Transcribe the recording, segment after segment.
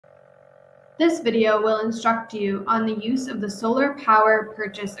This video will instruct you on the use of the Solar Power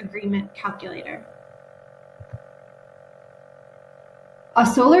Purchase Agreement calculator. A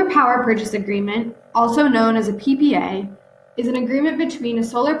Solar Power Purchase Agreement, also known as a PPA, is an agreement between a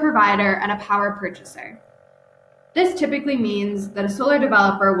solar provider and a power purchaser. This typically means that a solar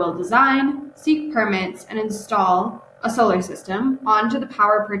developer will design, seek permits, and install a solar system onto the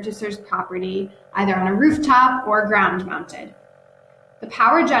power purchaser's property, either on a rooftop or ground-mounted. The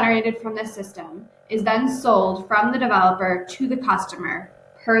power generated from this system is then sold from the developer to the customer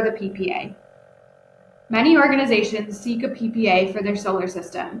per the PPA. Many organizations seek a PPA for their solar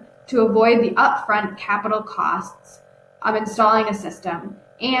system to avoid the upfront capital costs of installing a system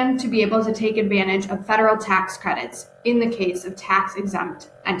and to be able to take advantage of federal tax credits in the case of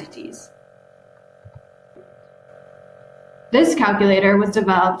tax-exempt entities. This calculator was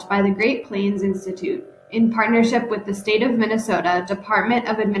developed by the Great Plains Institute in partnership with the State of Minnesota Department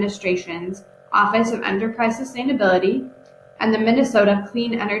of Administration's Office of Enterprise Sustainability and the Minnesota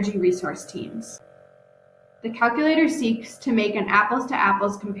Clean Energy Resource Teams. The calculator seeks to make an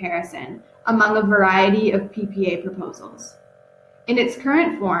apples-to-apples comparison among a variety of PPA proposals. In its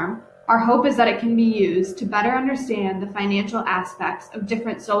current form, our hope is that it can be used to better understand the financial aspects of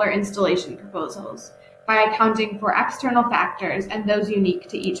different solar installation proposals by accounting for external factors and those unique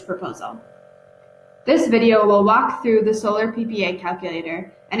to each proposal. This video will walk through the solar PPA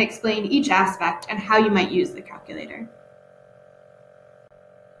calculator and explain each aspect and how you might use the calculator.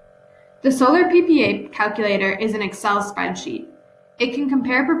 The solar PPA calculator is an Excel spreadsheet. It can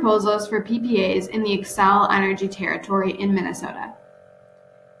compare proposals for PPAs in the Xcel Energy territory in Minnesota.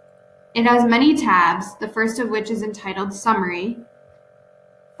 It has many tabs, the first of which is entitled Summary,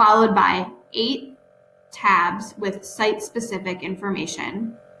 followed by 8 tabs with site-specific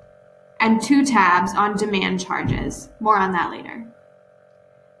information, and 2 tabs on demand charges. More on that later.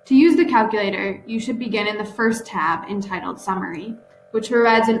 To use the calculator, you should begin in the first tab entitled Summary, which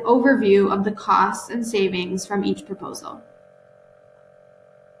provides an overview of the costs and savings from each proposal.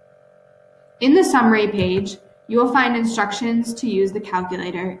 In the summary page, you will find instructions to use the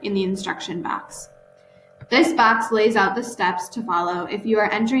calculator in the instruction box. This box lays out the steps to follow if you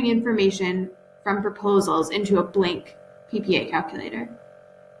are entering information from proposals into a blank PPA calculator.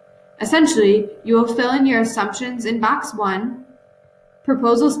 Essentially, you will fill in your assumptions in box 1,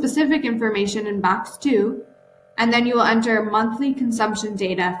 proposal-specific information in box 2, and then you will enter monthly consumption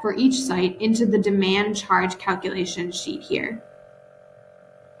data for each site into the demand charge calculation sheet here.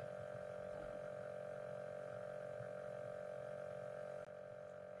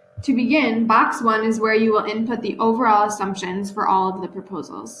 To begin, box 1 is where you will input the overall assumptions for all of the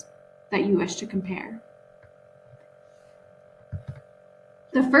proposals that you wish to compare.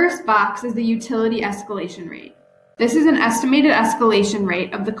 The first box is the utility escalation rate. This is an estimated escalation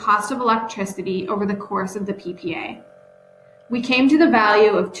rate of the cost of electricity over the course of the PPA. We came to the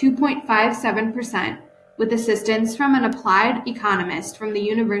value of 2.57% with assistance from an applied economist from the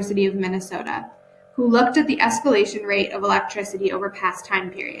University of Minnesota, who looked at the escalation rate of electricity over past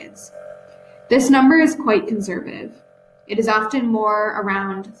time periods. This number is quite conservative. It is often more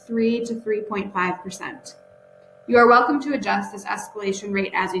around 3 to 3.5%. You are welcome to adjust this escalation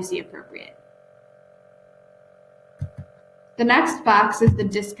rate as you see appropriate. The next box is the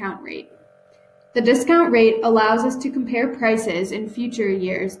discount rate. The discount rate allows us to compare prices in future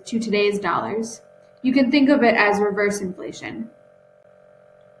years to today's dollars. You can think of it as reverse inflation.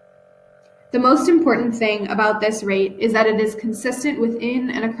 The most important thing about this rate is that it is consistent within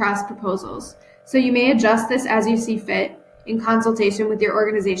and across proposals, so you may adjust this as you see fit in consultation with your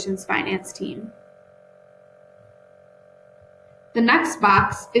organization's finance team. The next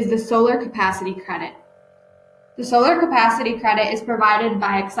box is the solar capacity credit. The solar capacity credit is provided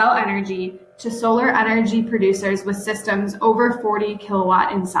by Xcel Energy to solar energy producers with systems over 40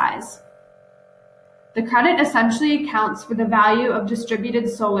 kilowatt in size. The credit essentially accounts for the value of distributed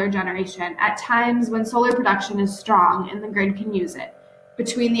solar generation at times when solar production is strong and the grid can use it,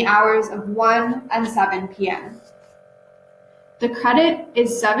 between the hours of 1 and 7 p.m. The credit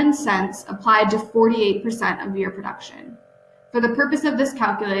is 7 cents applied to 48% of your production. For the purpose of this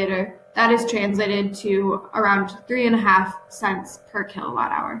calculator, that is translated to around 3.5 cents per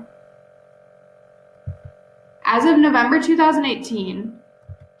kilowatt hour. As of November 2018,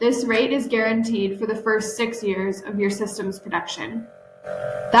 this rate is guaranteed for the first 6 years of your system's production.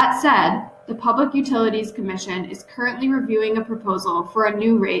 That said, the Public Utilities Commission is currently reviewing a proposal for a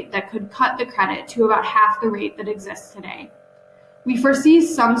new rate that could cut the credit to about half the rate that exists today. We foresee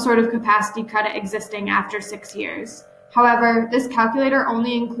some sort of capacity credit existing after 6 years. However, this calculator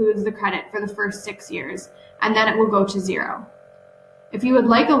only includes the credit for the first 6 years, and then it will go to 0. If you would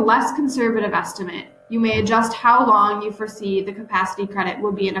like a less conservative estimate, you may adjust how long you foresee the capacity credit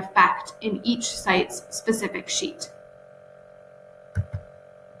will be in effect in each site's specific sheet.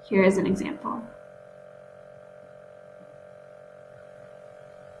 Here is an example.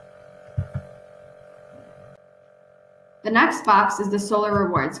 The next box is the solar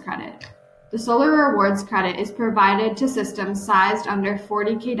rewards credit. The solar rewards credit is provided to systems sized under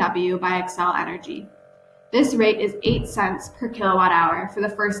 40 kW by Xcel Energy. This rate is 8 cents per kilowatt hour for the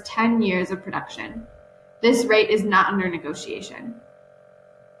first 10 years of production. This rate is not under negotiation.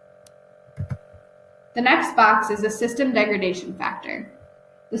 The next box is the system degradation factor.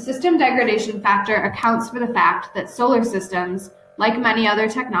 The system degradation factor accounts for the fact that solar systems, like many other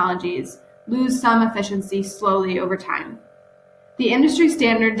technologies, lose some efficiency slowly over time. The industry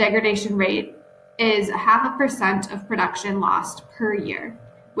standard degradation rate is 0.5% of production lost per year,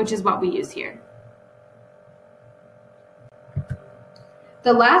 which is what we use here.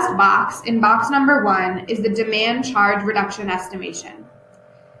 The last box, in box number 1, is the demand charge reduction estimation.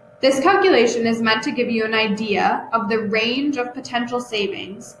 This calculation is meant to give you an idea of the range of potential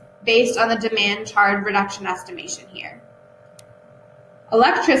savings based on the demand charge reduction estimation here.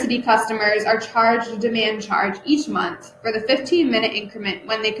 Electricity customers are charged a demand charge each month for the 15-minute increment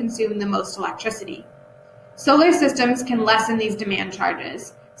when they consume the most electricity. Solar systems can lessen these demand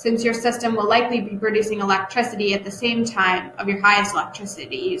charges, since your system will likely be producing electricity at the same time of your highest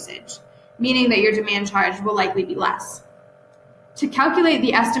electricity usage, meaning that your demand charge will likely be less. To calculate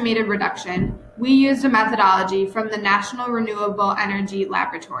the estimated reduction, we used a methodology from the National Renewable Energy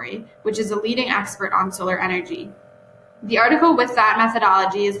Laboratory, which is a leading expert on solar energy. The article with that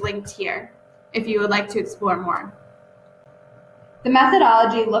methodology is linked here, if you would like to explore more. The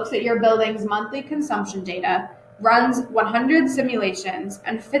methodology looks at your building's monthly consumption data, runs 100 simulations,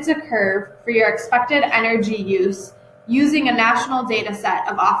 and fits a curve for your expected energy use using a national data set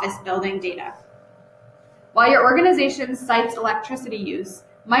of office building data. While your organization's site's electricity use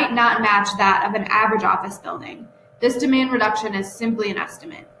might not match that of an average office building, this demand reduction is simply an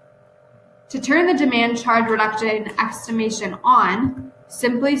estimate. To turn the demand charge reduction estimation on,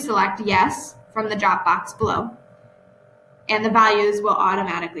 simply select Yes from the drop box below, and the values will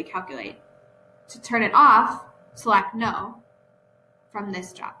automatically calculate. To turn it off, select No from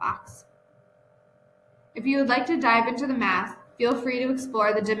this drop box. If you would like to dive into the math, feel free to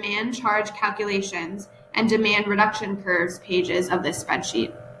explore the demand charge calculations and demand reduction curves pages of this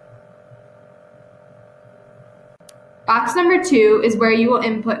spreadsheet. Box number 2 is where you will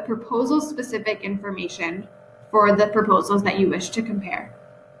input proposal-specific information for the proposals that you wish to compare.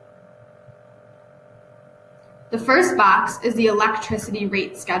 The first box is the electricity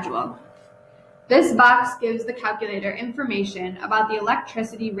rate schedule. This box gives the calculator information about the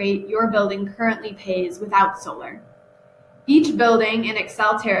electricity rate your building currently pays without solar. Each building in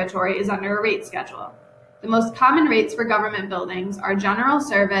Xcel territory is under a rate schedule. The most common rates for government buildings are general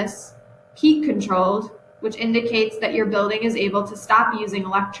service, peak controlled, which indicates that your building is able to stop using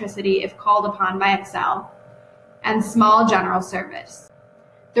electricity if called upon by Xcel, and small general service.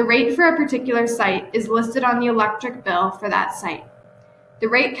 The rate for a particular site is listed on the electric bill for that site. The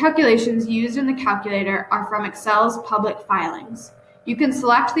rate calculations used in the calculator are from Xcel's public filings. You can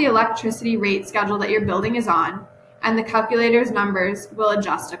select the electricity rate schedule that your building is on, and the calculator's numbers will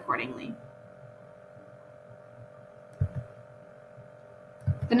adjust accordingly.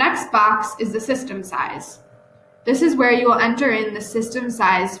 The next box is the system size. This is where you will enter in the system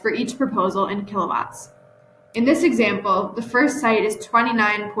size for each proposal in kilowatts. In this example, the first site is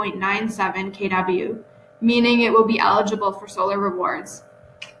 29.97 kW, meaning it will be eligible for solar rewards,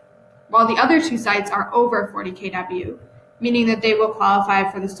 while the other 2 sites are over 40 kW, meaning that they will qualify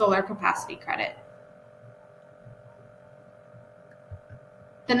for the solar capacity credit.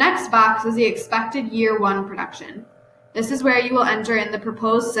 The next box is the expected year 1 production. This is where you will enter in the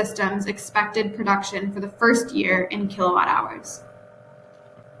proposed system's expected production for the first year in kilowatt hours.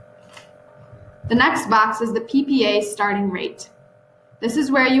 The next box is the PPA starting rate. This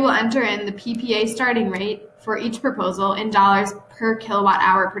is where you will enter in the PPA starting rate for each proposal in dollars per kilowatt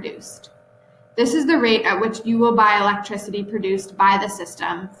hour produced. This is the rate at which you will buy electricity produced by the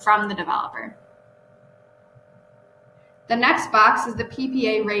system from the developer. The next box is the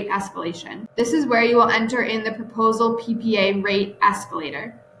PPA rate escalation. This is where you will enter in the proposal PPA rate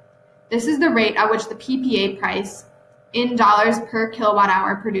escalator. This is the rate at which the PPA price in dollars per kilowatt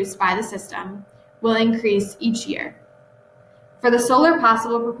hour produced by the system will increase each year. For the solar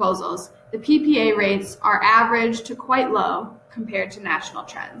possible proposals, the PPA rates are average to quite low compared to national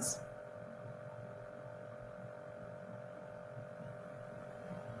trends.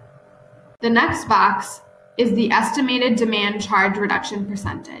 The next box is the estimated demand charge reduction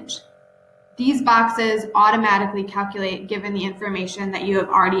percentage. These boxes automatically calculate given the information that you have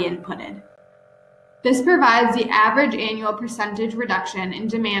already inputted. This provides the average annual percentage reduction in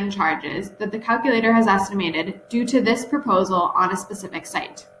demand charges that the calculator has estimated due to this proposal on a specific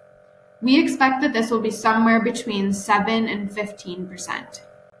site. We expect that this will be somewhere between 7 and 15%.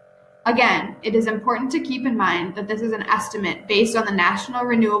 Again, it is important to keep in mind that this is an estimate based on the National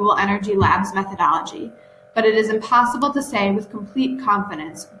Renewable Energy Lab's methodology, but it is impossible to say with complete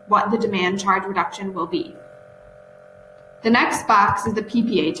confidence what the demand charge reduction will be. The next box is the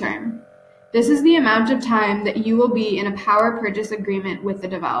PPA term. This is the amount of time that you will be in a power purchase agreement with the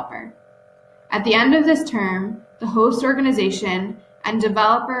developer. At the end of this term, the host organization and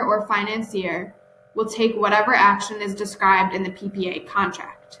developer or financier will take whatever action is described in the PPA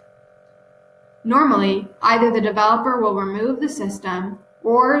contract. Normally, either the developer will remove the system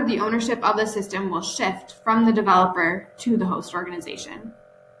or the ownership of the system will shift from the developer to the host organization.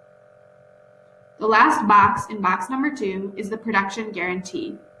 The last box in box number 2 is the production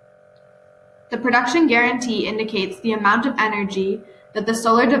guarantee. The production guarantee indicates the amount of energy that the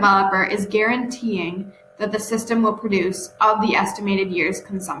solar developer is guaranteeing that the system will produce of the estimated year's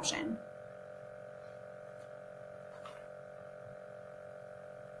consumption.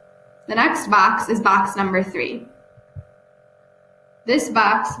 The next box is box number 3. This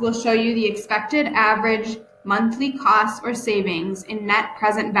box will show you the expected average monthly costs or savings in net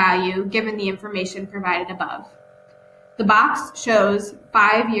present value given the information provided above. The box shows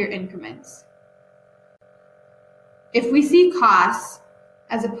 5-year increments. If we see costs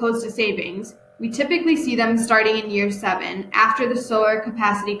as opposed to savings, we typically see them starting in year 7 after the solar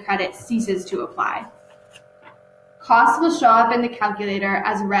capacity credit ceases to apply. Costs will show up in the calculator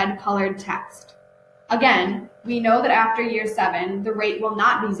as red-colored text. Again, we know that after year 7, the rate will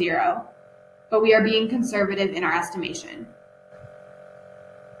not be 0, but we are being conservative in our estimation.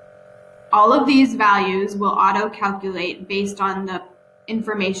 All of these values will auto-calculate based on the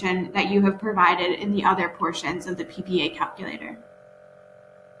information that you have provided in the other portions of the PPA calculator.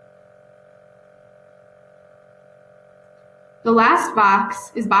 The last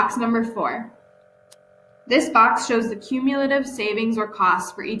box is box number 4. This box shows the cumulative savings or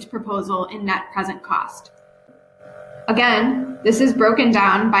costs for each proposal in net present cost. Again, this is broken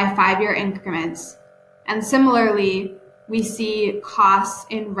down by 5-year increments, and similarly, we see costs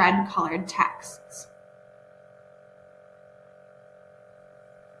in red-colored texts.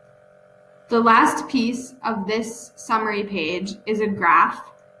 The last piece of this summary page is a graph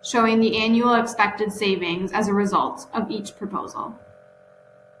showing the annual expected savings as a result of each proposal.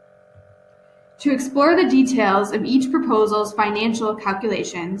 To explore the details of each proposal's financial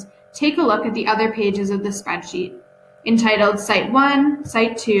calculations, take a look at the other pages of the spreadsheet, entitled Site 1,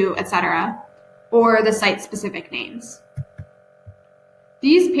 Site 2, etc., or the site-specific names.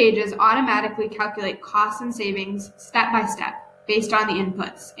 These pages automatically calculate costs and savings step by step based on the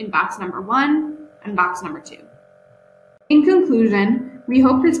inputs in box number 1 and box number 2. In conclusion, we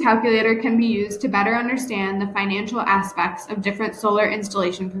hope this calculator can be used to better understand the financial aspects of different solar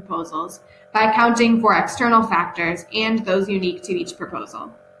installation proposals by accounting for external factors and those unique to each proposal.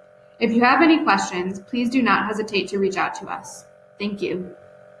 If you have any questions, please do not hesitate to reach out to us. Thank you.